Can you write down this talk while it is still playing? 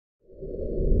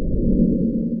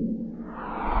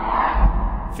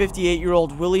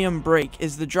58-year-old William Brake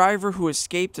is the driver who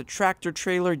escaped a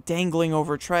tractor-trailer dangling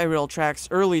over tri-rail tracks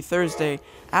early Thursday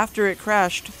after it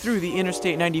crashed through the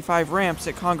Interstate 95 ramps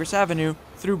at Congress Avenue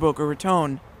through Boca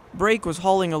Raton. Brake was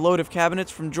hauling a load of cabinets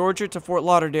from Georgia to Fort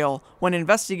Lauderdale when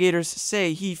investigators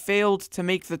say he failed to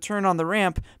make the turn on the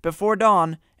ramp before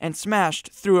dawn and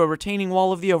smashed through a retaining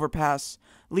wall of the overpass,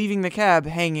 leaving the cab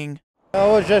hanging. I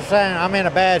was just saying I'm in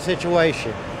a bad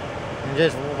situation and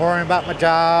just worrying about my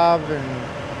job, and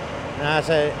I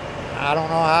said, I don't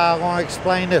know how I'm going to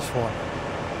explain this one,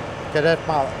 because that's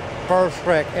my first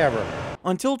wreck ever.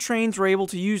 Until trains were able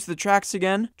to use the tracks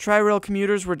again, tri-rail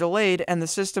commuters were delayed and the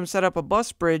system set up a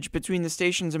bus bridge between the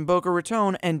stations in Boca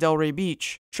Raton and Delray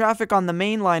Beach. Traffic on the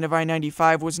main line of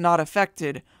I-95 was not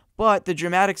affected, but the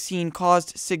dramatic scene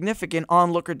caused significant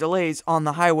onlooker delays on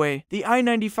the highway. The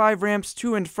I-95 ramps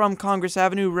to and from Congress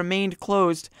Avenue remained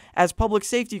closed as public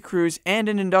safety crews and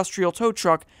an industrial tow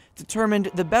truck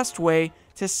determined the best way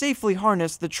to safely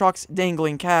harness the truck's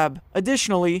dangling cab.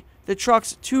 Additionally, the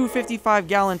truck's two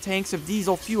 55-gallon tanks of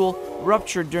diesel fuel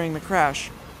ruptured during the crash,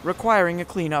 requiring a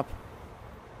cleanup.